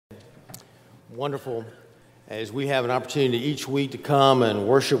Wonderful as we have an opportunity each week to come and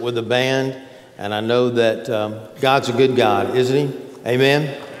worship with the band. And I know that God's a good God, isn't he?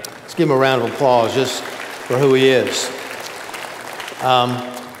 Amen? Let's give him a round of applause just for who he is.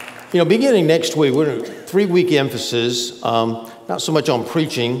 Beginning next week, we're in a 3-week emphasis, not so much on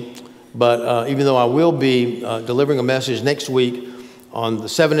preaching, but even though I will be delivering a message next week on the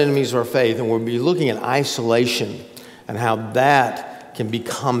 7 enemies of our faith, and we'll be looking at isolation and how that can be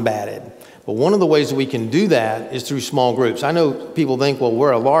combated. But one of the ways that we can do that is through small groups. I know people think, well,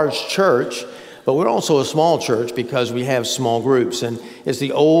 we're a large church, but we're also a small church because we have small groups. And it's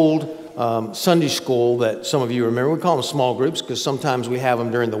the old Sunday school that some of you remember. We call them small groups because sometimes we have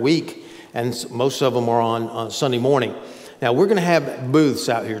them during the week, and most of them are on Sunday morning. Now, we're going to have booths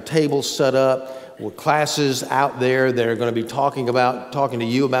out here, tables set up, with classes out there that are going to be talking to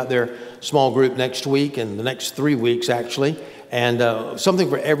you about their small group next week and the next 3 weeks, actually, and something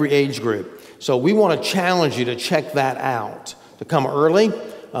for every age group. So we want to challenge you to check that out, to come early,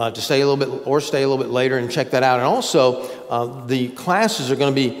 to stay a little bit, or stay a little bit later and check that out. And also, the classes are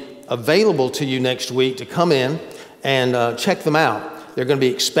going to be available to you next week to come in and check them out. They're going to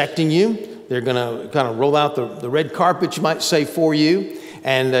be expecting you. They're going to kind of roll out the red carpet, you might say, for you.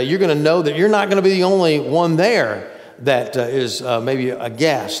 And you're going to know that you're not going to be the only one there that is maybe a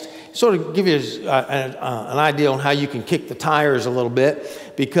guest. Sort of give you an idea on how you can kick the tires a little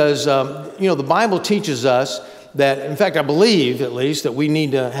bit, because the Bible teaches us that, in fact, I believe at least that we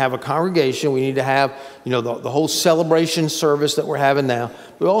need to have a congregation. We need to have the whole celebration service that we're having now.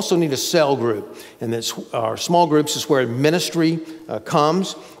 We also need a cell group, and that's our small groups is where ministry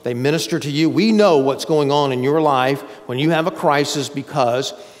comes. They minister to you. We know what's going on in your life when you have a crisis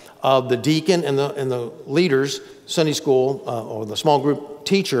because of the deacon and the leaders, Sunday school or the small group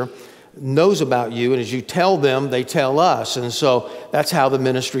teacher knows about you, and as you tell them, they tell us. And so that's how the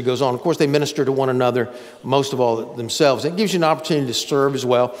ministry goes on. Of course, they minister to one another, most of all themselves. It gives you an opportunity to serve as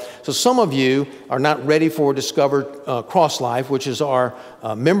well. So some of you are not ready for Discover CrossLife, which is our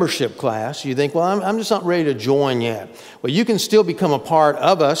membership class. You think, well, I'm just not ready to join yet. Well, you can still become a part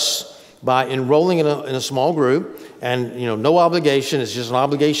of us by enrolling in a small group, and no obligation. It's just an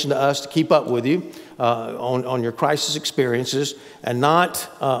obligation to us to keep up with you on your crisis experiences, and not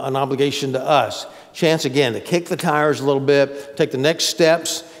an obligation to us. Chance again to kick the tires a little bit, take the next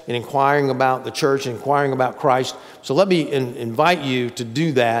steps in inquiring about the church, inquiring about Christ. So let me invite you to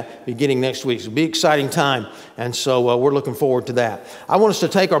do that beginning next week. It'll be an exciting time, and so we're looking forward to that. I want us to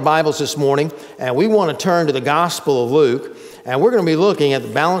take our Bibles this morning, and we want to turn to the Gospel of Luke. And we're going to be looking at the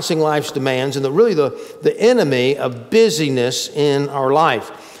balancing life's demands and really the enemy of busyness in our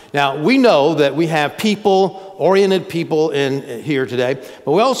life. Now, we know that we have oriented people in here today,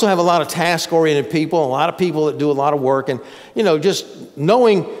 but we also have a lot of task-oriented people, a lot of people that do a lot of work. And, just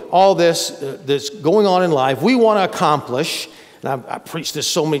knowing all this that's going on in life, we want to accomplish, and I preached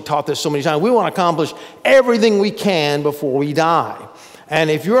this taught this so many times, we want to accomplish everything we can before we die. And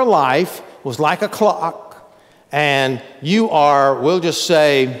if your life was like a clock, and you are, we'll just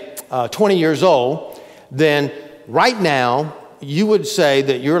say, 20 years old, then right now, you would say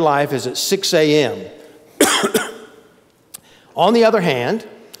that your life is at 6 a.m. On the other hand,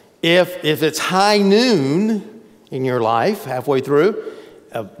 if it's high noon in your life, halfway through,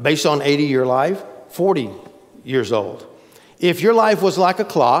 based on 80-year life, 40 years old. If your life was like a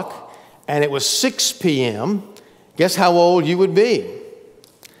clock, and it was 6 p.m., guess how old you would be?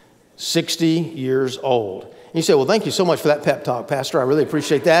 60 years old. You say, well, thank you so much for that pep talk, Pastor. I really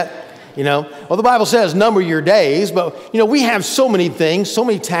appreciate that. Well, the Bible says number your days, but, we have so many things, so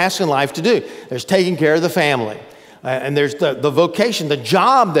many tasks in life to do. There's taking care of the family. And there's the vocation, the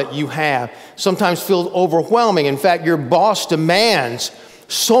job that you have sometimes feels overwhelming. In fact, your boss demands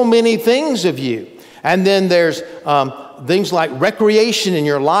so many things of you. And then there's things like recreation in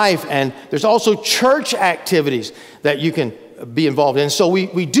your life, and there's also church activities that you can be involved in. So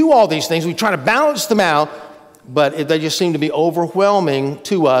we do all these things. We try to balance them out, but they just seem to be overwhelming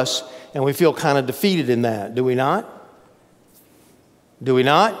to us, and we feel kind of defeated in that. Do we not? Do we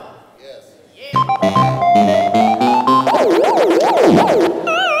not? Yes.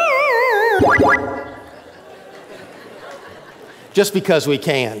 Just because we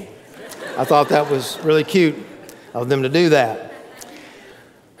can. I thought that was really cute of them to do that.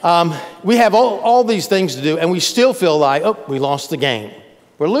 We have all these things to do, and we still feel like, oh, we lost the game.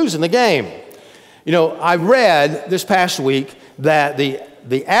 We're losing the game. I read this past week that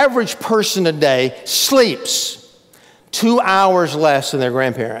the average person today sleeps 2 hours less than their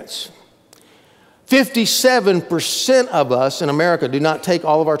grandparents. 57% of us in America do not take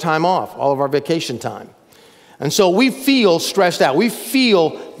all of our time off, all of our vacation time. And so we feel stressed out. We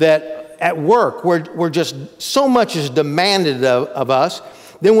feel that at work, we're just so much is demanded of us.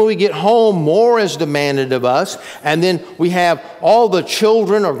 Then when we get home, more is demanded of us. And then we have all the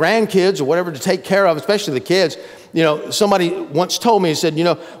children or grandkids or whatever to take care of, especially the kids. You know, somebody once told me, he said, you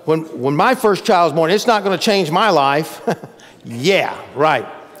know, when my first child's born, it's not going to change my life. Yeah, right.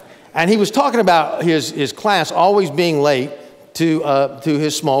 And he was talking about his class always being late to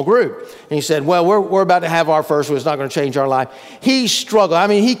his small group. And he said, well, we're about to have our first one. It's not going to change our life. He struggled. I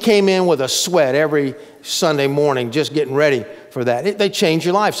mean, he came in with a sweat every Sunday morning just getting ready for that. They change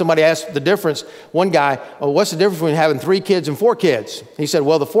your life. Somebody asked the difference. One guy, oh, what's the difference between having 3 kids and 4 kids? He said,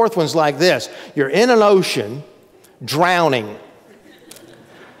 well, the 4th one's like this. You're in an ocean drowning.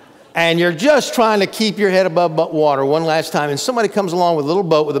 And you're just trying to keep your head above water one last time. And somebody comes along with a little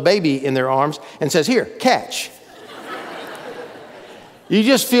boat with a baby in their arms and says, here, catch. You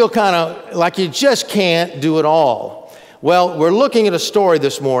just feel kind of like you just can't do it all. Well, we're looking at a story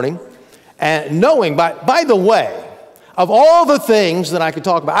this morning and knowing, by the way, of all the things that I could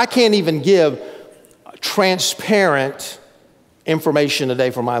talk about, I can't even give transparent information today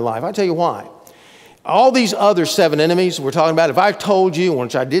for my life. I'll tell you why. All these other 7 enemies we're talking about, if I told you,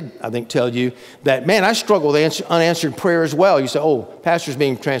 which I did, I think, tell you, that, man, I struggle with unanswered prayer as well. You say, oh, pastor's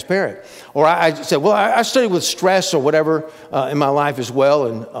being transparent. Or I said, well, I studied with stress or whatever in my life as well,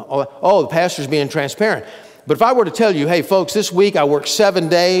 and oh, the pastor's being transparent. But if I were to tell you, hey, folks, this week I worked 7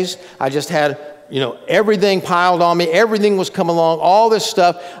 days, I just had, you know, everything piled on me, everything was coming along, all this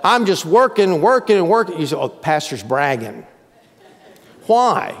stuff, I'm just working. You say, oh, pastor's bragging.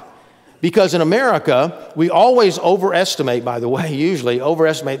 Why? Because in America, we always overestimate, by the way, usually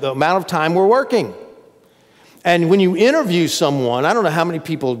overestimate the amount of time we're working. And when you interview someone, I don't know how many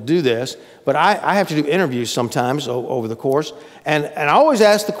people do this, but I have to do interviews sometimes over the course. And I always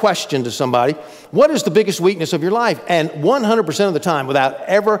ask the question to somebody, what is the biggest weakness of your life? And 100% of the time,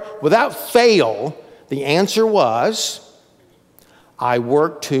 without fail, the answer was, I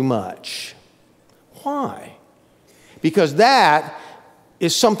work too much. Why? Because that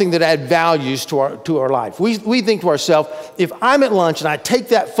is something that adds values to our life. We think to ourselves, if I'm at lunch and I take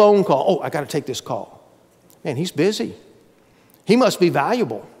that phone call, oh, I got to take this call. Man, he's busy. He must be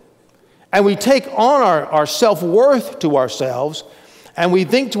valuable. And we take on our self-worth to ourselves, and we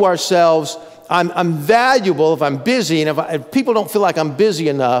think to ourselves, I'm valuable if I'm busy, and if people don't feel like I'm busy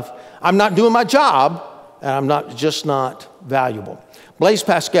enough, I'm not doing my job, and I'm not valuable. Blaise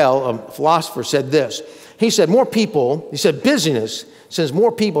Pascal, a philosopher, said this. He said, busyness sends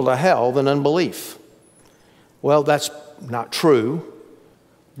more people to hell than unbelief. Well, that's not true,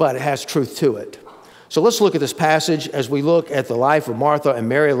 but it has truth to it. So let's look at this passage as we look at the life of Martha and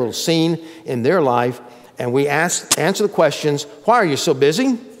Mary, a little scene in their life, and we answer the questions, why are you so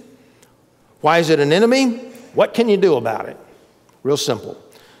busy? Why is it an enemy? What can you do about it? Real simple.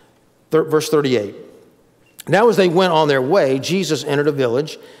 Verse 38. Now as they went on their way, Jesus entered a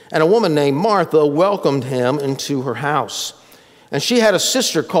village, and a woman named Martha welcomed him into her house. And she had a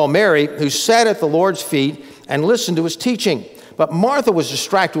sister called Mary who sat at the Lord's feet and listened to his teaching. But Martha was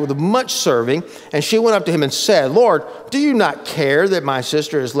distracted with much serving, and she went up to him and said, Lord, do you not care that my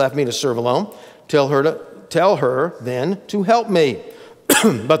sister has left me to serve alone? Tell her then to help me.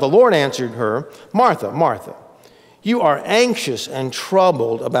 But the Lord answered her, Martha, Martha, you are anxious and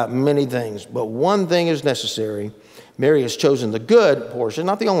troubled about many things, but one thing is necessary. Mary has chosen the good portion,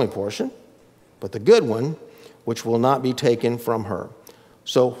 not the only portion, but the good one, which will not be taken from her.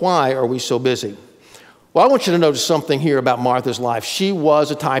 So why are we so busy? Well, I want you to notice something here about Martha's life. She was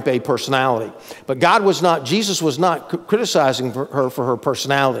a type A personality, but Jesus was not criticizing her for her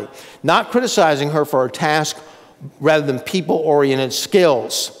personality, not criticizing her for her task rather than people-oriented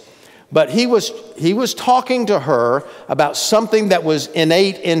skills. But he was talking to her about something that was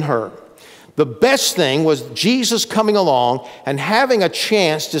innate in her. The best thing was Jesus coming along and having a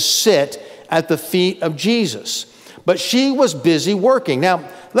chance to sit at the feet of Jesus. But she was busy working. Now,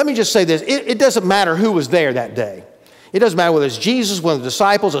 let me just say this. It doesn't matter who was there that day. It doesn't matter whether it's Jesus, one of the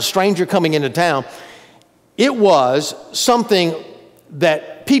disciples, a stranger coming into town. It was something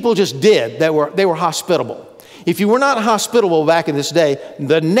that people just did. They were hospitable. If you were not hospitable back in this day,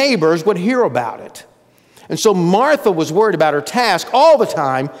 the neighbors would hear about it. And so Martha was worried about her task all the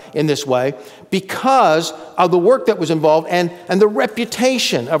time in this way because of the work that was involved and the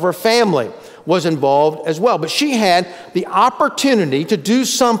reputation of her family was involved as well. But she had the opportunity to do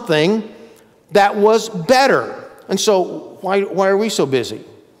something that was better. And so why are we so busy?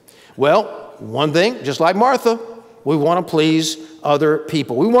 Well, one thing, just like Martha, We want to please other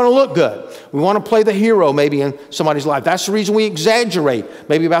people. We want to look good. We want to play the hero maybe in somebody's life. That's the reason we exaggerate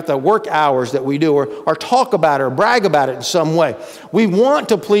maybe about the work hours that we do or talk about it or brag about it in some way. We want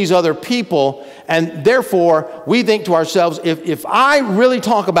to please other people, and therefore we think to ourselves, if I really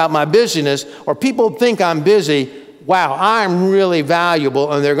talk about my busyness or people think I'm busy, wow, I'm really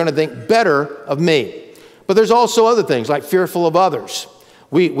valuable, and they're going to think better of me. But there's also other things like fearful of others.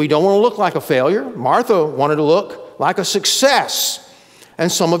 We don't want to look like a failure. Martha wanted to look like a success.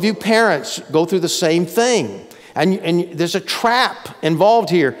 And some of you parents go through the same thing. And there's a trap involved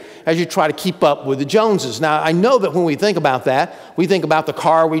here as you try to keep up with the Joneses. Now, I know that when we think about that, we think about the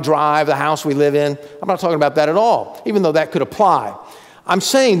car we drive, the house we live in. I'm not talking about that at all, even though that could apply. I'm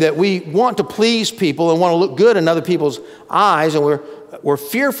saying that we want to please people and want to look good in other people's eyes, and we're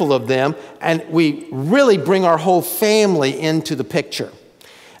fearful of them, and we really bring our whole family into the picture.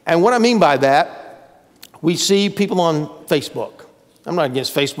 And what I mean by that, we see people on Facebook. I'm not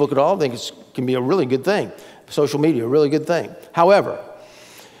against Facebook at all. I think it can be a really good thing. Social media, a really good thing. However,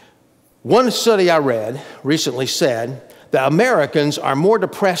 one study I read recently said that Americans are more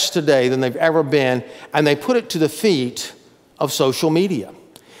depressed today than they've ever been, and they put it to the feet of social media.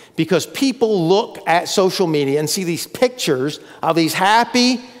 Because people look at social media and see these pictures of these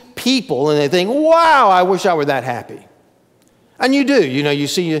happy people, and they think, wow, I wish I were that happy. And you do, you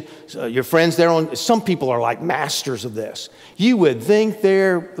see your friends there. Some people are like masters of this. You would think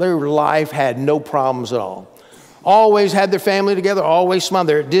their life had no problems at all. Always had their family together, always smiled.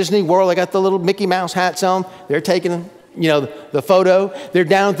 They're at Disney World, they got the little Mickey Mouse hats on. They're taking, the photo. They're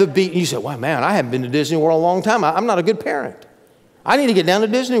down at the beach. And you say, wow, man, I haven't been to Disney World a long time. I'm not a good parent. I need to get down to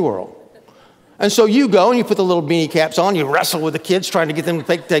Disney World. And so you go and you put the little beanie caps on, you wrestle with the kids trying to get them to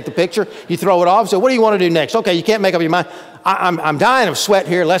take the picture, you throw it off, so what do you want to do next? Okay, you can't make up your mind. I'm dying of sweat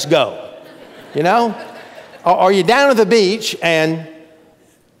here, let's go. Or you're down at the beach and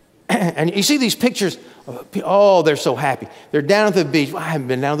you see these pictures, oh, they're so happy. They're down at the beach. I haven't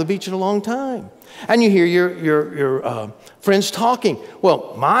been down at the beach in a long time. And you hear your friends talking.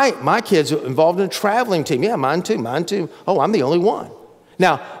 Well, my kids are involved in a traveling team. Yeah, mine too. Oh, I'm the only one.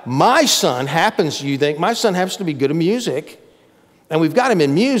 Now, my son happens to be good at music, and we've got him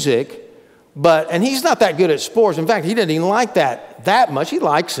in music, and he's not that good at sports. In fact, he doesn't even like that much. He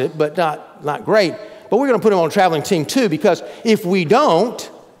likes it, but not great. But we're going to put him on a traveling team too, because if we don't,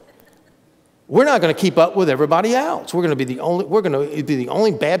 we're not going to keep up with everybody else. We're going to be the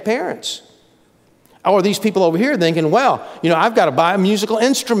only bad parents. Or these people over here thinking, well, I've got to buy a musical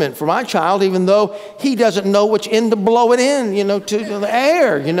instrument for my child, even though he doesn't know which end to blow it in, to the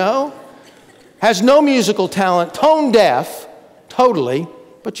air, Has no musical talent, tone deaf, totally,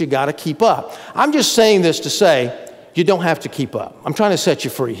 but you got to keep up. I'm just saying this to say, you don't have to keep up. I'm trying to set you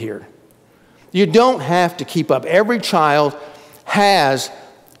free here. You don't have to keep up. Every child has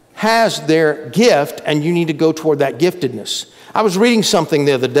their gift, and you need to go toward that giftedness. I was reading something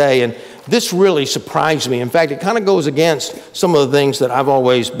the other day, and this really surprised me. In fact, it kind of goes against some of the things that I've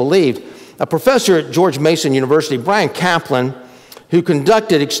always believed. A professor at George Mason University, Brian Kaplan, who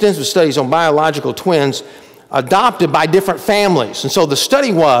conducted extensive studies on biological twins adopted by different families. And so the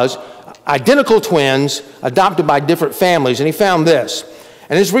study was identical twins adopted by different families, and he found this.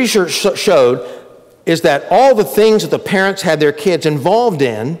 And his research showed is that all the things that the parents had their kids involved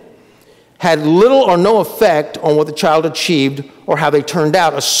in had little or no effect on what the child achieved or how they turned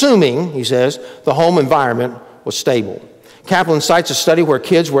out, assuming, he says, the home environment was stable. Kaplan cites a study where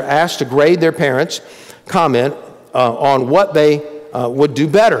kids were asked to grade their parents' comment on what they would do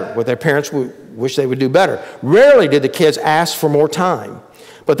better, what their parents wish they would do better. Rarely did the kids ask for more time,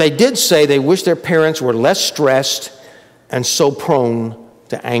 but they did say they wished their parents were less stressed and so prone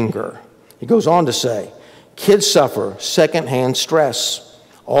to anger. He goes on to say, kids suffer secondhand stress.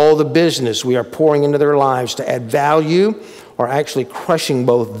 All the business we are pouring into their lives to add value are actually crushing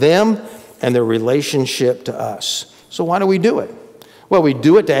both them and their relationship to us. So why do we do it? Well, we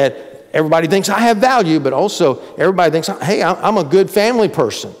do it to add, everybody thinks I have value, but also everybody thinks, hey, I'm a good family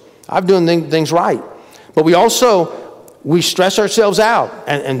person. I'm doing things right. But we stress ourselves out.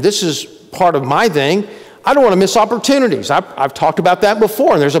 And this is part of my thing. I don't want to miss opportunities. I've talked about that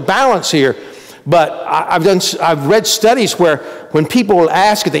before, and there's a balance here. But I've read studies where when people will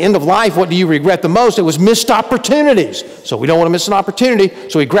ask at the end of life, what do you regret the most? It was missed opportunities. So we don't want to miss an opportunity,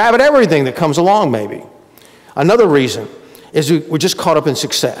 so we grab at everything that comes along maybe. Another reason is we're just caught up in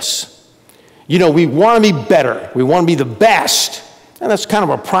success. We want to be better. We want to be the best. And that's kind of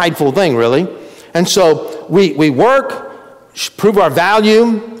a prideful thing, really. And so we work, prove our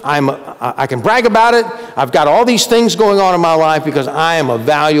value. I can brag about it. I've got all these things going on in my life because I am a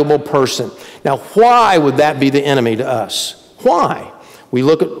valuable person. Now, why would that be the enemy to us? Why? We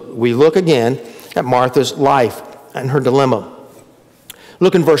look again at Martha's life and her dilemma.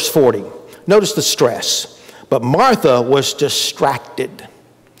 Look in verse 40. Notice the stress. But Martha was distracted.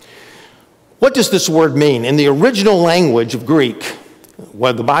 What does this word mean? In the original language of Greek,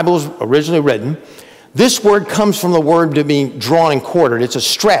 where the Bible was originally written, this word comes from the word to be drawn and quartered. It's a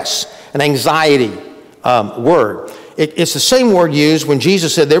stress, an anxiety word. It's the same word used when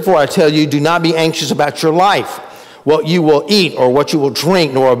Jesus said, therefore I tell you, do not be anxious about your life, what you will eat or what you will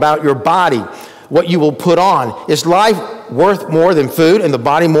drink, nor about your body, what you will put on. Is life worth more than food and the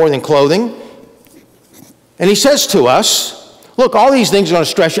body more than clothing? And he says to us, look, all these things are going to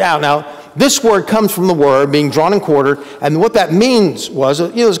stress you out. Now, this word comes from the word being drawn and quartered, and what that means was,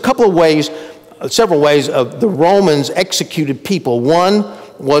 there's a couple of ways, several ways of the Romans executed people. One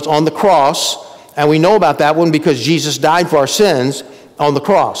was on the cross, and we know about that one because Jesus died for our sins on the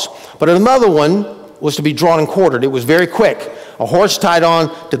cross. But another one was to be drawn and quartered. It was very quick. A horse tied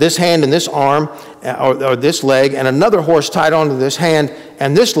on to this hand and this arm, or this leg, and another horse tied on to this hand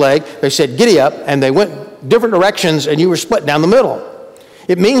and this leg. They said, giddy up, and they went different directions, and you were split down the middle.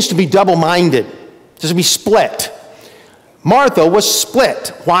 It means to be double-minded, to be split. Martha was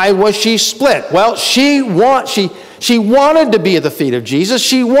split. Why was she split? Well, she wanted to be at the feet of Jesus.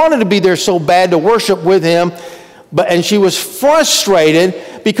 She wanted to be there so bad to worship with him, and she was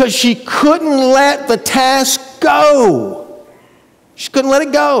frustrated because she couldn't let the task go. She couldn't let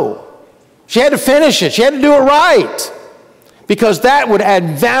it go. She had to finish it. She had to do it right because that would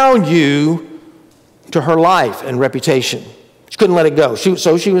add value to her life and reputation. She couldn't let it go.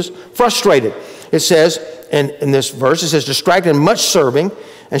 So she was frustrated. It says in this verse, it says, distracted and much serving.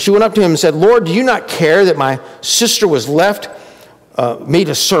 And she went up to him and said, Lord, do you not care that my sister was left me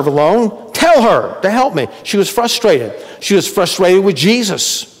to serve alone? Tell her to help me. She was frustrated. She was frustrated with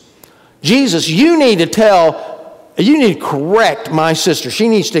Jesus. Jesus, you need to correct my sister. She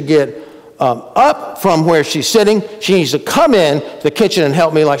needs to get up from where she's sitting. She needs to come in to the kitchen and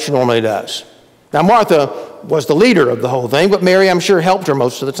help me like she normally does. Now, Martha was the leader of the whole thing, but Mary, I'm sure, helped her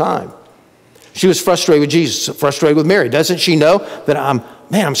most of the time. She was frustrated with Jesus, frustrated with Mary. Doesn't she know that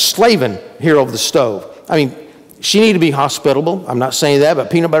I'm slaving here over the stove? I mean, she needed to be hospitable. I'm not saying that, but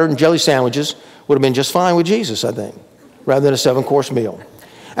peanut butter and jelly sandwiches would have been just fine with Jesus, I think, rather than a 7-course meal.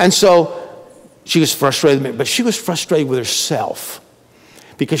 And so she was frustrated, but she was frustrated with herself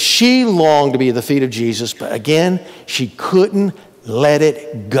because she longed to be at the feet of Jesus, but again, she couldn't let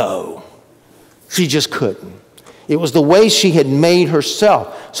it go. She just couldn't. It was the way she had made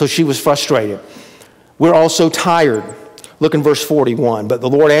herself, so she was frustrated. We're also tired. Look in verse 41. But the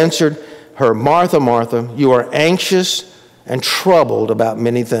Lord answered her, Martha, Martha, you are anxious and troubled about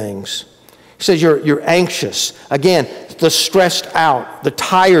many things. He says you're anxious. Again, the stressed out, the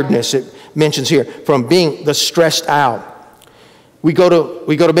tiredness it mentions here from being the stressed out. We go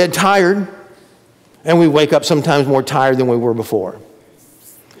to bed tired, and we wake up sometimes more tired than we were before.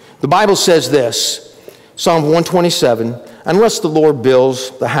 The Bible says this, Psalm 127, unless the Lord builds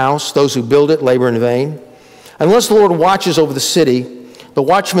the house, those who build it labor in vain. Unless the Lord watches over the city, the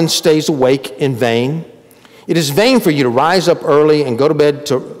watchman stays awake in vain. It is vain for you to rise up early and go to bed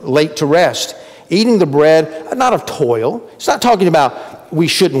late to rest, eating the bread, not of toil. It's not talking about we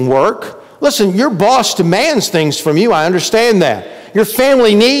shouldn't work. Listen, your boss demands things from you. I understand that. Your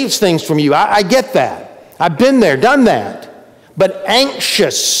family needs things from you. I get that. I've been there, done that. But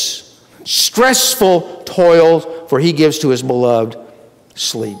anxious, stressful toil, for he gives to his beloved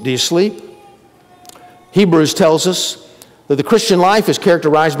sleep. Do you sleep? Hebrews tells us that the Christian life is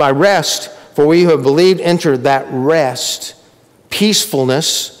characterized by rest, for we who have believed enter that rest,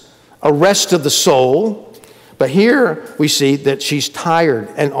 peacefulness, a rest of the soul. But here we see that she's tired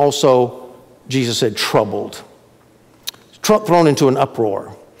and also, Jesus said, troubled, thrown into an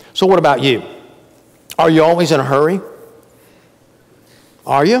uproar. So what about you? Are you always in a hurry?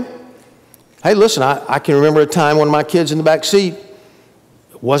 Are you? Hey, listen, I can remember a time when my kids in the back seat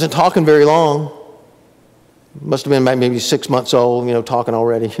wasn't talking very long. Must have been maybe 6 months old, talking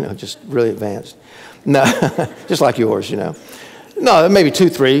already, just really advanced. No, just like yours, No, maybe 2,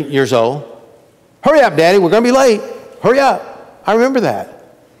 3 years old. Hurry up, Daddy, we're going to be late. Hurry up. I remember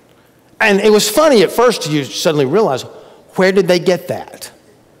that. And it was funny at first you suddenly realize, where did they get that?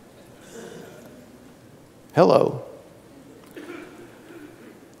 Hello.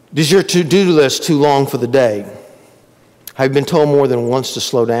 Is your to-do list too long for the day? Have you been told more than once to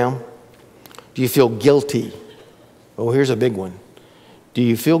slow down? Do you feel guilty? Oh, here's a big one. Do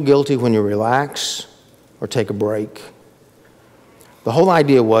you feel guilty when you relax or take a break? The whole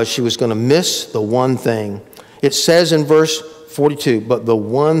idea was she was going to miss the one thing. It says in verse 42, but the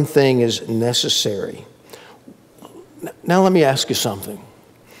one thing is necessary. Now let me ask you something.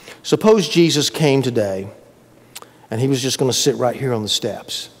 Suppose Jesus came today and he was just going to sit right here on the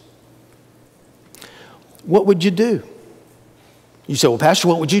steps. What would you do? You say, well, Pastor,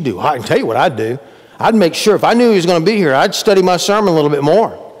 what would you do? I can tell you what I'd do. I'd make sure, if I knew he was going to be here, I'd study my sermon a little bit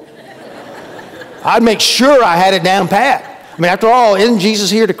more. I'd make sure I had it down pat. I mean, after all, isn't Jesus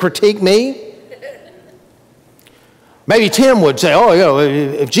here to critique me? Maybe Tim would say, oh, you know,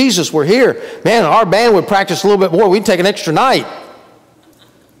 if Jesus were here, man, our band would practice a little bit more. We'd take an extra night.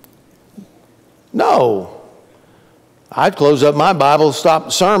 No. I'd close up my Bible, stop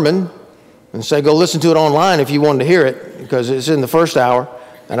the sermon, and say, go listen to it online if you wanted to hear it, because it's in the first hour,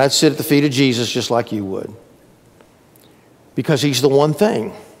 and I'd sit at the feet of Jesus just like you would. Because he's the one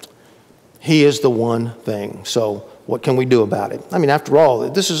thing. He is the one thing. So what can we do about it? I mean, after all,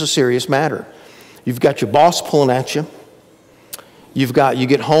 this is a serious matter. You've got your boss pulling at you. You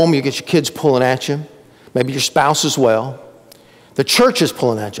get home, you get your kids pulling at you. Maybe your spouse as well. The church is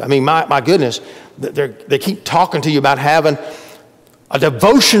pulling at you. I mean, my goodness, they keep talking to you about having a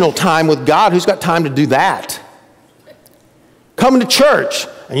devotional time with God. Who's got time to do that? Coming to church.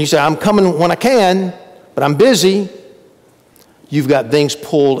 And you say, I'm coming when I can, but I'm busy. You've got things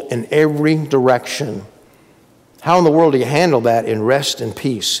pulled in every direction. How in the world do you handle that in rest and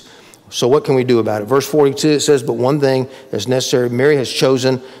peace? So what can we do about it? Verse 42, it says, but one thing is necessary. Mary has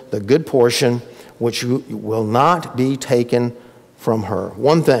chosen the good portion, which will not be taken from her.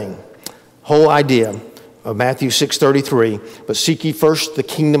 One thing, whole idea of Matthew 6:33, but seek ye first the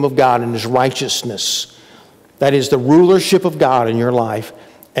kingdom of God and his righteousness. That is the rulership of God in your life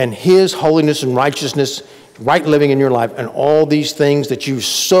and his holiness and righteousness, right living in your life, and all these things that you're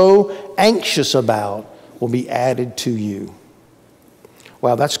so anxious about will be added to you.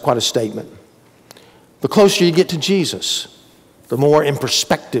 Wow, that's quite a statement. The closer you get to Jesus, the more in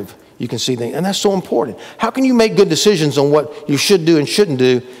perspective you can see things. And that's so important. How can you make good decisions on what you should do and shouldn't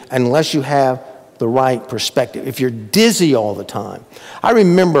do unless you have the right perspective? If you're dizzy all the time. I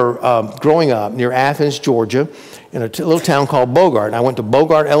remember growing up near Athens, Georgia, in a little town called Bogart. I went to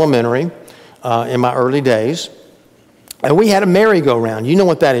Bogart Elementary in my early days. And we had a merry-go-round. You know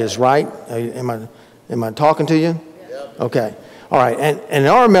what that is, right? Am I talking to you? Yep. Okay. All right. And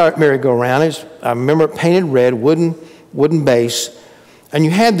our merry-go-round is, I remember it painted red, wooden base. And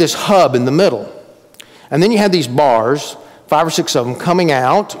you had this hub in the middle. And then you had these bars, 5 or 6 of them, coming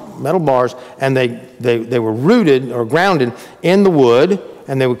out, metal bars, and they were rooted or grounded in the wood,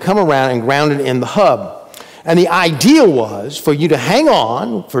 and they would come around and grounded in the hub. And the idea was for you to hang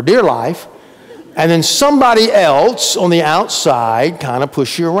on for dear life, and then somebody else on the outside kind of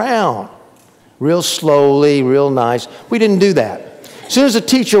push you around. Real slowly, real nice. We didn't do that. As soon as the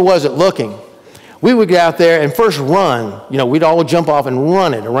teacher wasn't looking, we would get out there and first run. You know, we'd all jump off and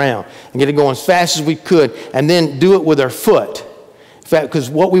run it around and get it going as fast as we could, and then do it with our foot. In fact, because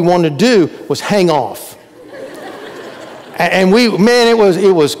what we wanted to do was hang off. And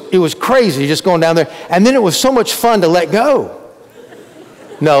it was crazy just going down there. And then it was so much fun to let go.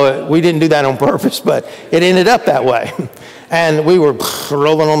 No, we didn't do that on purpose, but it ended up that way. And we were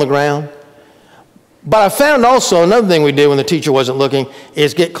rolling on the ground. But I found also another thing we did when the teacher wasn't looking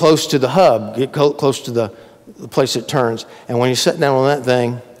is get close to the hub, get close to the place it turns. And when you sit down on that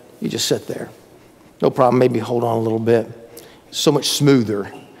thing, you just sit there. No problem, maybe hold on a little bit. So much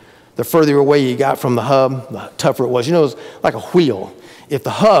smoother. The further away you got from the hub, the tougher it was. You know, it was like a wheel. If the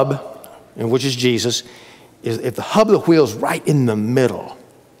hub, and which is Jesus, if the hub of the wheel is right in the middle,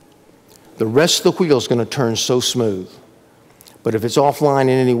 the rest of the wheel is going to turn so smooth. But if it's offline in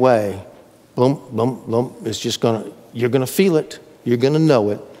any way, boom, boom, boom, it's just you're going to feel it. You're going to know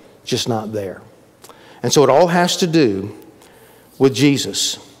it, just not there. And so it all has to do with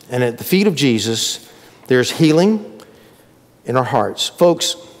Jesus. And at the feet of Jesus, there's healing in our hearts.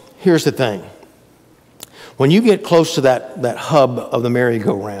 Folks, here's the thing. When you get close to that hub of the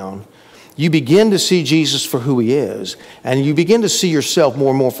merry-go-round, you begin to see Jesus for who he is, and you begin to see yourself more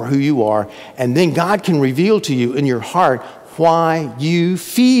and more for who you are, and then God can reveal to you in your heart why you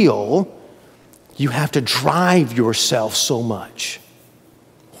feel you have to drive yourself so much.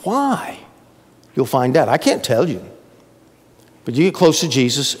 Why? You'll find out. I can't tell you. But you get close to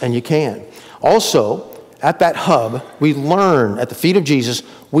Jesus and you can. Also, at that hub, we learn, at the feet of Jesus,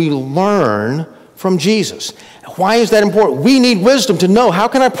 we learn from Jesus. Why is that important? We need wisdom to know, how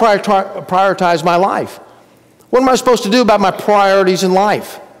can I prioritize my life? What am I supposed to do about my priorities in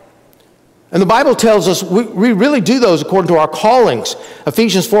life? And the Bible tells us we really do those according to our callings.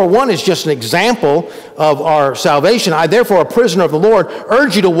 Ephesians 4:1 is just an example of our salvation. I, therefore, a prisoner of the Lord,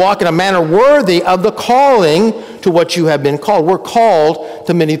 urge you to walk in a manner worthy of the calling to what you have been called. We're called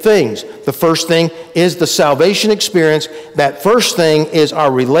to many things. The first thing is the salvation experience. That first thing is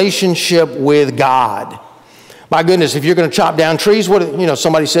our relationship with God. My goodness, if you're going to chop down trees,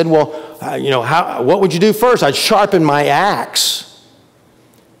 somebody said, well, what would you do first? I'd sharpen my axe.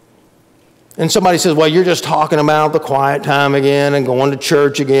 And somebody says, well, you're just talking about the quiet time again and going to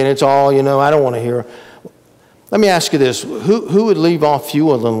church again. It's all, I don't want to hear. Let me ask you this. Who would leave off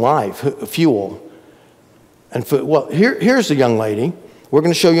fuel in life? Fuel. Well, here's a young lady. We're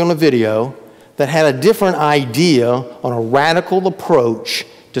going to show you on a video that had a different idea on a radical approach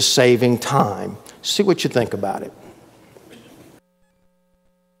to saving time. See what you think about it.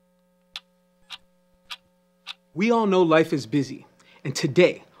 We all know life is busy. And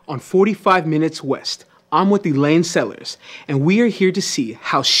today, on 45 Minutes West, I'm with Elaine Sellers, and we are here to see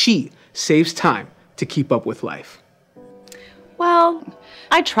how she saves time to keep up with life. Well,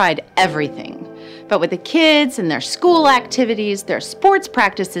 I tried everything. But with the kids and their school activities, their sports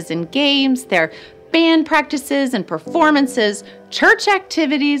practices and games, their band practices and performances, church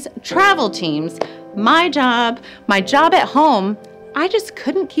activities, travel teams, my job at home, I just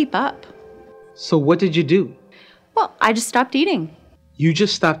couldn't keep up. So what did you do? Well, I just stopped eating. You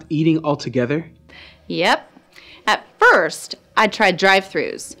just stopped eating altogether? Yep. At first, I tried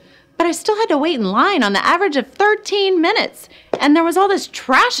drive-thrus, but I still had to wait in line on the average of 13 minutes, and there was all this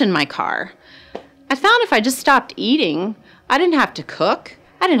trash in my car. I found if I just stopped eating, I didn't have to cook,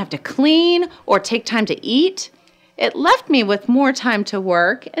 I didn't have to clean or take time to eat. It left me with more time to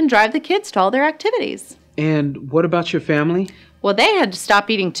work and drive the kids to all their activities. And what about your family? Well, they had to stop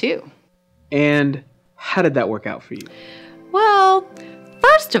eating too. And how did that work out for you? Well,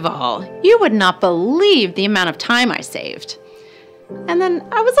 first of all, you would not believe the amount of time I saved. And then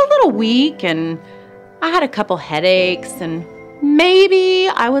I was a little weak and I had a couple headaches and maybe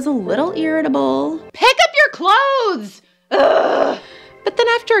I was a little irritable. Pick up your clothes! Ugh. But then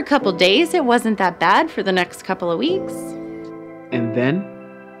after a couple days, it wasn't that bad for the next couple of weeks. And then?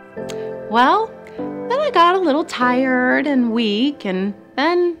 Well, then I got a little tired and weak and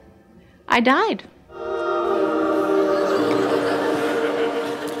then I died.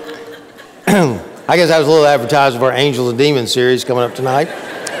 I guess that was a little advertising for our Angels and Demons series coming up tonight.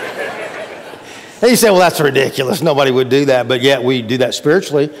 And you say, well, that's ridiculous. Nobody would do that. But yet we do that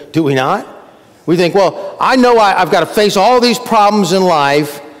spiritually, do we not? We think, well, I know I've got to face all these problems in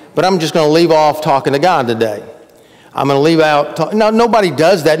life, but I'm just going to leave off talking to God today. I'm going to leave out. No, nobody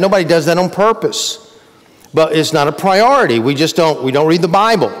does that. Nobody does that on purpose. But it's not a priority. We don't read the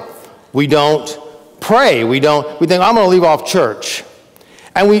Bible. We don't pray. We think, I'm going to leave off church.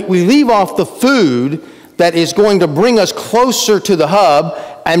 And we leave off the food that is going to bring us closer to the hub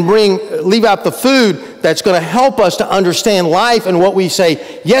and leave out the food that's going to help us to understand life and what we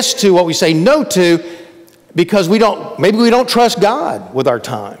say yes to, what we say no to, because maybe we don't trust God with our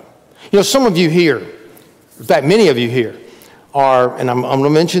time. Some of you here, in fact, many of you here are, and I'm going to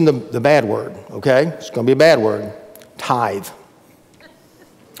mention the bad word, okay? It's going to be a bad word, tithe.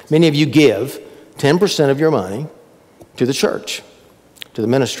 Many of you give 10% of your money to the church, to the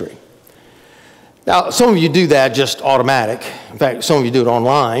ministry. Now, some of you do that just automatic. In fact, some of you do it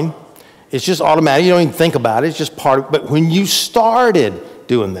online. It's just automatic. You don't even think about it. It's just part of it. But when you started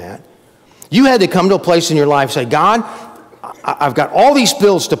doing that, you had to come to a place in your life and say, God, I've got all these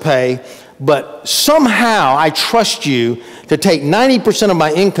bills to pay, but somehow I trust you to take 90% of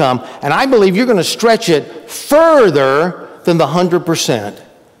my income, and I believe you're going to stretch it further than the 100%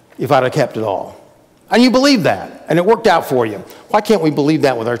 if I'd have kept it all. And you believe that, and it worked out for you. Why can't we believe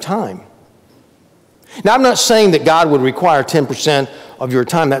that with our time? Now, I'm not saying that God would require 10% of your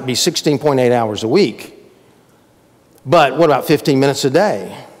time. That would be 16.8 hours a week. But what about 15 minutes a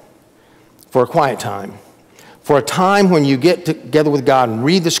day for a quiet time? For a time when you get together with God and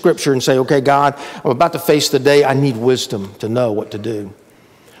read the scripture and say, okay, God, I'm about to face the day. I need wisdom to know what to do.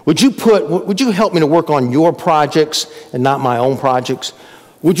 Would you help me to work on your projects and not my own projects?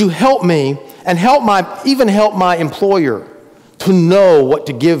 Would you help me and even help my employer to know what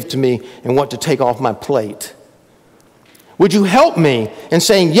to give to me and what to take off my plate? Would you help me in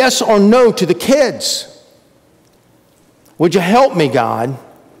saying yes or no to the kids? Would you help me, God,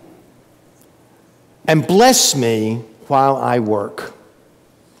 and bless me while I work?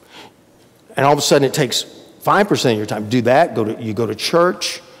 And all of a sudden it takes 5% of your time. Do that. You go to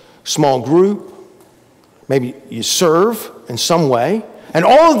church, small group. Maybe you serve in some way. And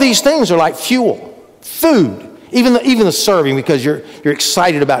all of these things are like fuel, food Even the serving, because you're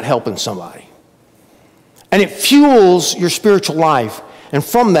excited about helping somebody. And it fuels your spiritual life. And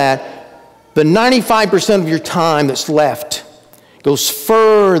from that, the 95% of your time that's left goes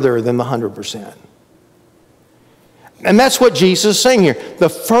further than the 100%. And that's what Jesus is saying here. The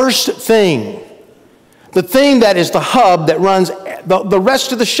first thing, the thing that is the hub that runs the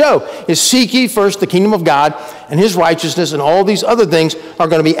rest of the show is seek ye first the kingdom of God and his righteousness, and all these other things are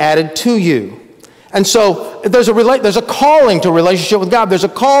going to be added to you. And so there's a calling to a relationship with God. There's a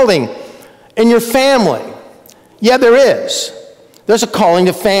calling in your family. Yeah, there is. There's a calling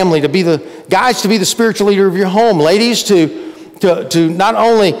to family, to be the guys, to be the spiritual leader of your home. Ladies, to not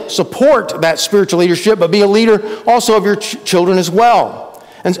only support that spiritual leadership, but be a leader also of your children as well.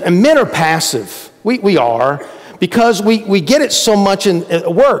 And men are passive. We are, because we get it so much in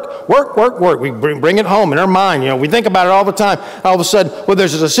work. We bring it home in our mind. You know, we think about it all the time. All of a sudden, well,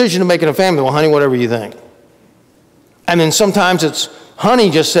 there's a decision to make in a family. Well, honey, whatever you think. And then sometimes it's, honey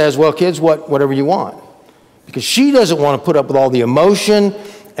just says, well, kids, whatever you want. Because she doesn't want to put up with all the emotion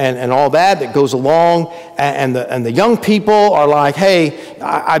and all that goes along. And the young people are like, hey,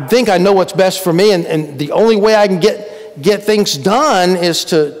 I think I know what's best for me. And the only way I can get things done is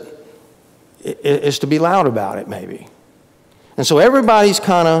to be loud about it, maybe. And so everybody's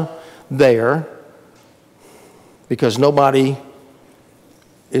kind of there because nobody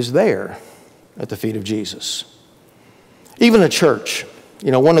is there at the feet of Jesus. Even a church.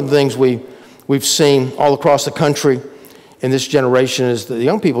 You know, one of the things we've seen all across the country in this generation is the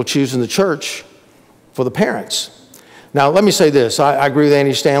young people choosing the church for the parents. Now, let me say this. I agree with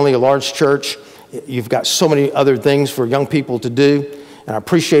Andy Stanley, a large church. You've got so many other things for young people to do. And I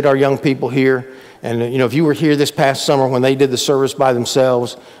appreciate our young people here. And, you know, if you were here this past summer when they did the service by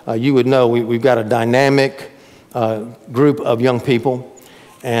themselves, you would know we've got a dynamic group of young people.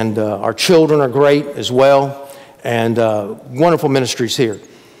 And our children are great as well. And wonderful ministries here.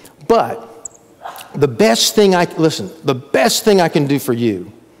 But the best thing I can do for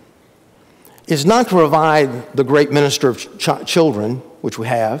you is not to provide the great minister of children, which we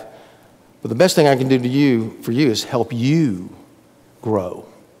have, but the best thing I can do for you is help you grow.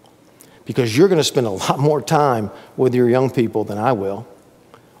 Because you're going to spend a lot more time with your young people than I will,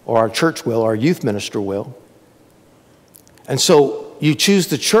 or our church will, or our youth minister will. And so you choose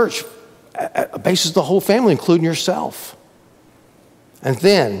the church basis the whole family, including yourself. And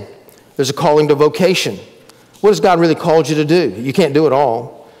then there's a calling to vocation. What has God really called you to do? You can't do it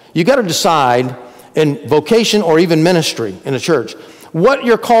all. You got to decide in vocation or even ministry in a church what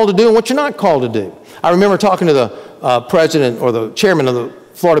you're called to do and what you're not called to do. I remember talking to the president or the chairman of the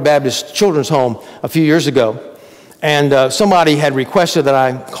Florida Baptist Children's Home a few years ago, and somebody had requested that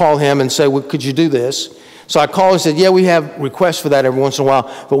I call him and say, well, could you do this? So I called and said, yeah, we have requests for that every once in a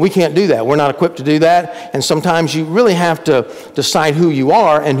while, but we can't do that. We're not equipped to do that. And sometimes you really have to decide who you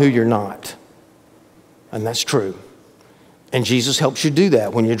are and who you're not. And that's true. And Jesus helps you do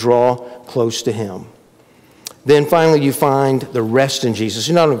that when you draw close to him. Then finally you find the rest in Jesus.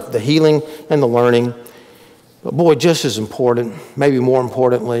 You know, the healing and the learning. But boy, just as important, maybe more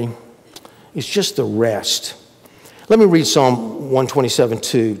importantly, it's just the rest. Let me read Psalm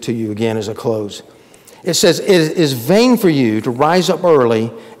 127:2 to you again as I close. It says, it is vain for you to rise up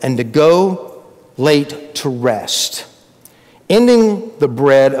early and to go late to rest, ending the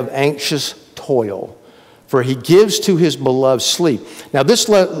bread of anxious toil, for he gives to his beloved sleep. Now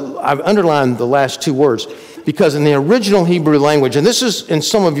I've underlined the last two words, because in the original Hebrew language, and this is in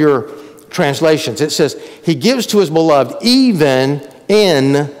some of your translations, it says, he gives to his beloved even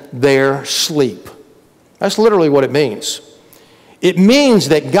in their sleep. That's literally what it means. It means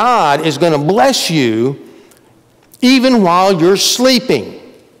that God is going to bless you even while you're sleeping,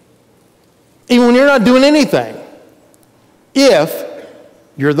 even when you're not doing anything, if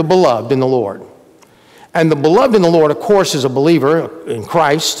you're the beloved in the Lord. And the beloved in the Lord, of course, is a believer in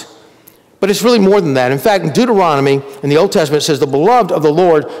Christ, but it's really more than that. In fact, in Deuteronomy, in the Old Testament, it says, the beloved of the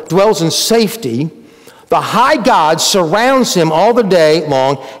Lord dwells in safety. The high God surrounds him all the day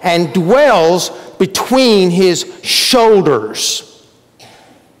long and dwells between his shoulders.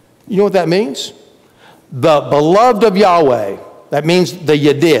 You know what that means? The beloved of Yahweh. That means the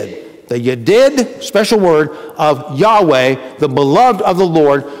Yedid. The Yedid, special word of Yahweh, the beloved of the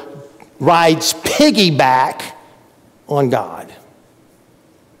Lord, rides piggyback on God.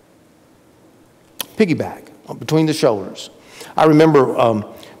 Piggyback between the shoulders. I remember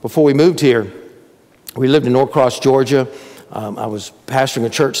before we moved here, we lived in Norcross, Georgia. I was pastoring a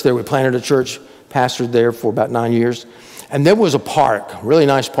church there. We planted a church, pastored there for about 9 years. And there was a park, a really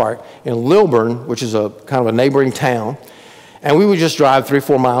nice park, in Lilburn, which is a kind of a neighboring town. And we would just drive 3 or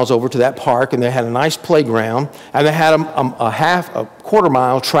 4 miles over to that park, and they had a nice playground, and they had a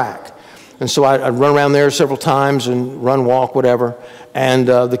quarter-mile track. And so I'd run around there several times and run, walk, whatever. And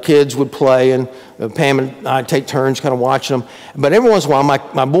the kids would play, and Pam and I'd take turns kind of watching them. But every once in a while,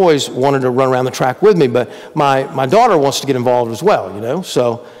 my boys wanted to run around the track with me, but my daughter wants to get involved as well, you know.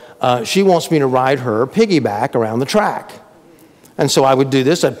 So she wants me to ride her piggyback around the track. And so I would do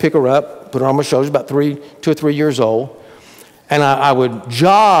this. I'd pick her up, put her on my shoulders, about 2 or 3 years old. And I would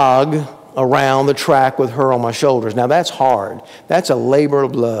jog around the track with her on my shoulders. Now, that's hard. That's a labor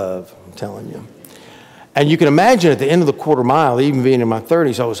of love, I'm telling you. And you can imagine at the end of the quarter mile, even being in my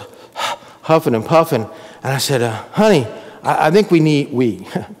 30s, I was huffing and puffing. And I said, honey, I think we need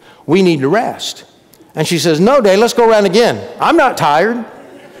to rest. And she says, no, Dad, let's go around again. I'm not tired.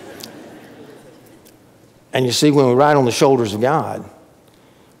 And you see, when we ride on the shoulders of God,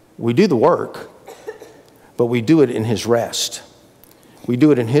 we do the work, but we do it in His rest. We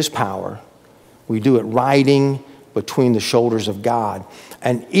do it in His power. We do it riding between the shoulders of God.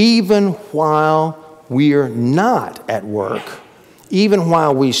 And even while we're not at work, even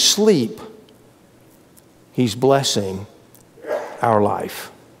while we sleep, He's blessing our life.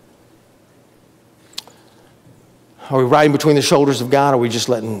 Are we riding between the shoulders of God, or are we just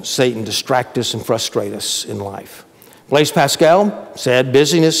letting Satan distract us and frustrate us in life? Blaise Pascal said,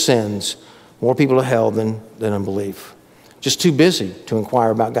 busyness sends more people to hell than unbelief. Just too busy to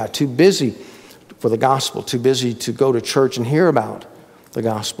inquire about God, too busy for the gospel, too busy to go to church and hear about the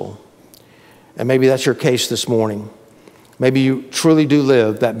gospel. And maybe that's your case this morning. Maybe you truly do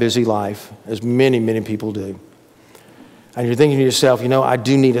live that busy life, as many, many people do. And you're thinking to yourself, you know, I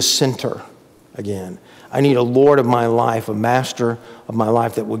do need a center again. I need a Lord of my life, a master of my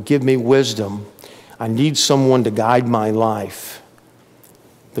life that will give me wisdom. I need someone to guide my life.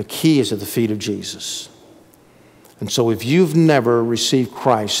 The key is at the feet of Jesus. And so if you've never received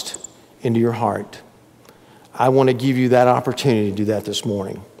Christ into your heart, I want to give you that opportunity to do that this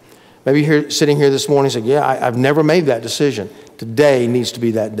morning. Maybe you're sitting here this morning and say, yeah, I've never made that decision. Today needs to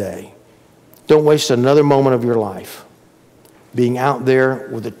be that day. Don't waste another moment of your life being out there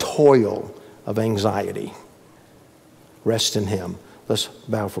with the toil of anxiety. Rest in Him. Let's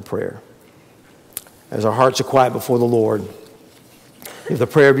bow for prayer. As our hearts are quiet before the Lord, if the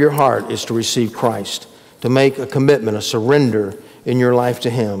prayer of your heart is to receive Christ, to make a commitment, a surrender in your life to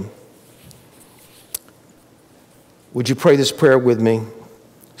Him, would you pray this prayer with me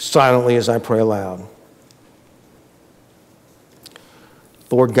silently as I pray aloud?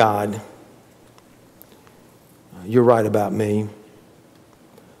 Lord God, you're right about me.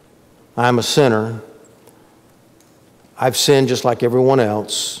 I'm a sinner. I've sinned just like everyone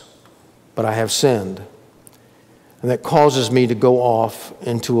else, but I have sinned. And that causes me to go off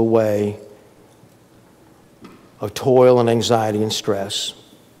into a way of toil and anxiety and stress.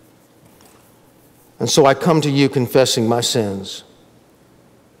 And so I come to you confessing my sins.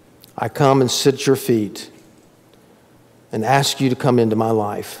 I come and sit at your feet and ask you to come into my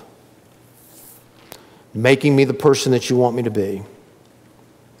life, making me the person that you want me to be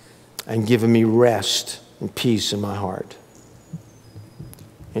and giving me rest and peace in my heart.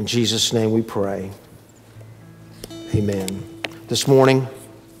 In Jesus' name we pray. Amen. This morning,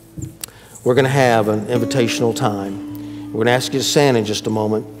 we're going to have an invitational time. We're going to ask you to stand in just a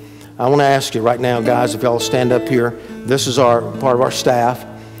moment. I want to ask you right now, guys, if y'all stand up here. This is part of our staff.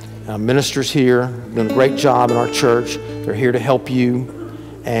 Ministers here, doing a great job in our church. They're here to help you.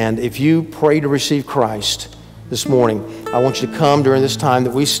 And if you pray to receive Christ this morning, I want you to come during this time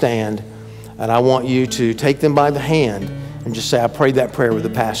that we stand, and I want you to take them by the hand and just say, I prayed that prayer with the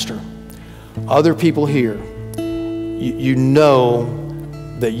pastor. Other people here, you know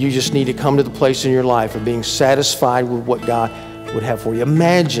that you just need to come to the place in your life of being satisfied with what God would have for you.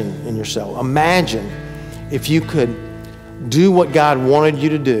 Imagine in yourself, imagine if you could do what God wanted you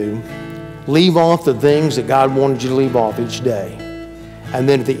to do, leave off the things that God wanted you to leave off each day, and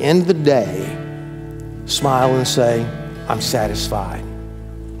then at the end of the day, smile and say, I'm satisfied.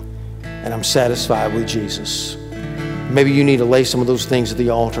 And I'm satisfied with Jesus. Maybe you need to lay some of those things at the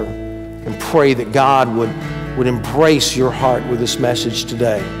altar and pray that God would embrace your heart with this message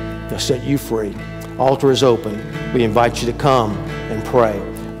today to set you free. Altar is open. We invite you to come and pray.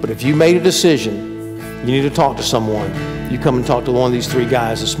 But if you made a decision, you need to talk to someone. You come and talk to one of these three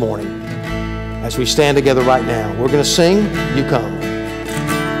guys this morning. As we stand together right now, we're going to sing. You come.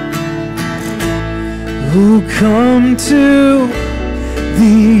 Oh, come to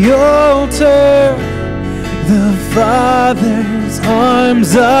the altar. The Father's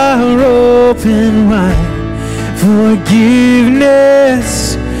arms are open wide. Forgiveness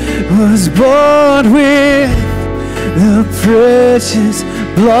was bought with the precious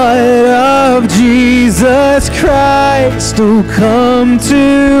blood of Jesus Christ. Oh, come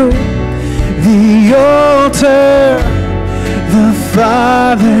to the altar. The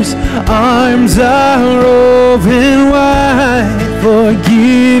Father's arms are open wide.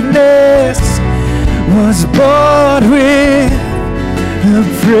 Forgiveness was bought with the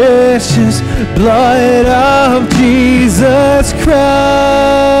precious blood of Jesus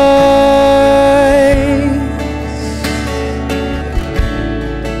Christ.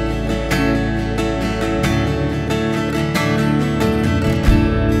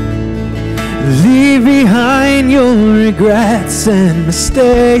 Leave behind your regrets and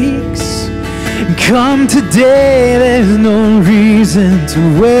mistakes. Come today, there's no reason to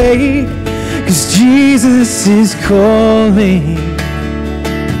wait, 'cause Jesus is calling.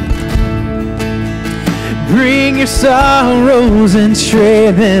 Bring your sorrows and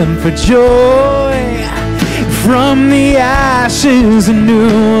trade them for joy. From the ashes a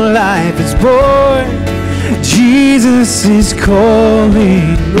new life is born. Jesus is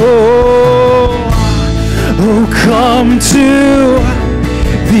calling. Oh, come to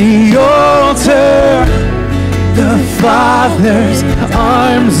the altar. The Father's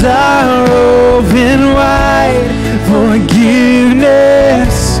arms are open wide.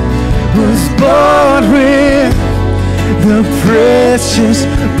 Forgiveness was bought with the precious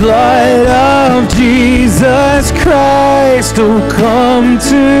blood of Jesus Christ. Oh, come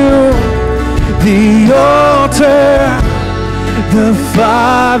to the altar. The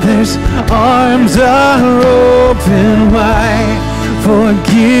Father's arms are open wide.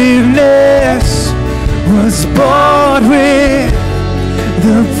 Forgiveness was bought with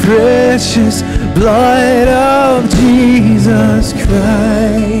the precious blood of Jesus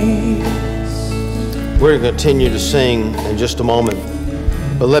Christ. We're going to continue to sing in just a moment,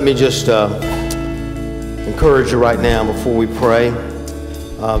 but let me just encourage you right now before we pray.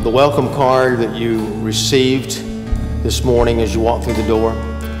 The welcome card that you received this morning as you walked through the door,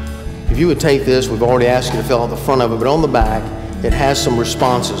 if you would take this, we've already asked you to fill out the front of it, but on the back it has some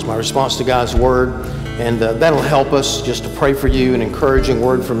responses, my response to God's Word, and that'll help us just to pray for you, an encouraging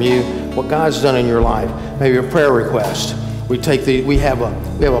word from you, what God's done in your life, maybe a prayer request. We have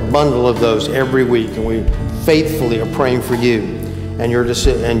a bundle of those every week, and we faithfully are praying for you and your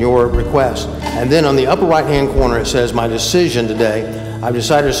request. And then on the upper right-hand corner it says, my decision today, I've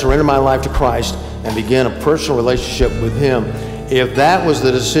decided to surrender my life to Christ and begin a personal relationship with Him. If that was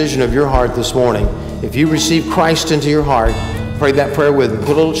the decision of your heart this morning, if you received Christ into your heart, pray that prayer with me. Put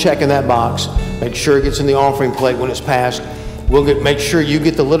a little check in that box. Make sure it gets in the offering plate when it's passed. Make sure you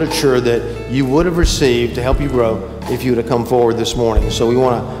get the literature that you would have received to help you grow if you would have come forward this morning. So we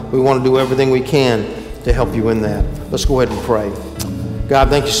want to do everything we can to help you in that. Let's go ahead and pray. God,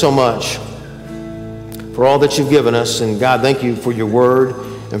 thank you so much for all that you've given us. And God, thank you for your word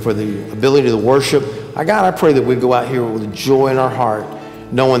and for the ability to worship. God, I pray that we go out here with joy in our heart,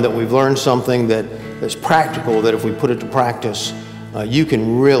 knowing that we've learned something that's practical, that if we put it to practice, you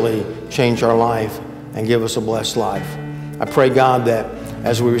can really change our life and give us a blessed life. I pray, God, that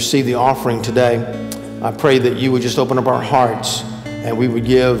as we receive the offering today, I pray that you would just open up our hearts and we would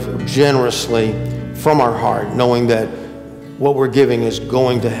give generously from our heart, knowing that what we're giving is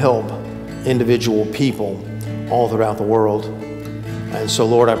going to help individual people all throughout the world. And so,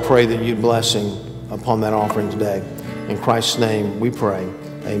 Lord, I pray that you'd blessing upon that offering today. In Christ's name we pray.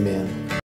 Amen.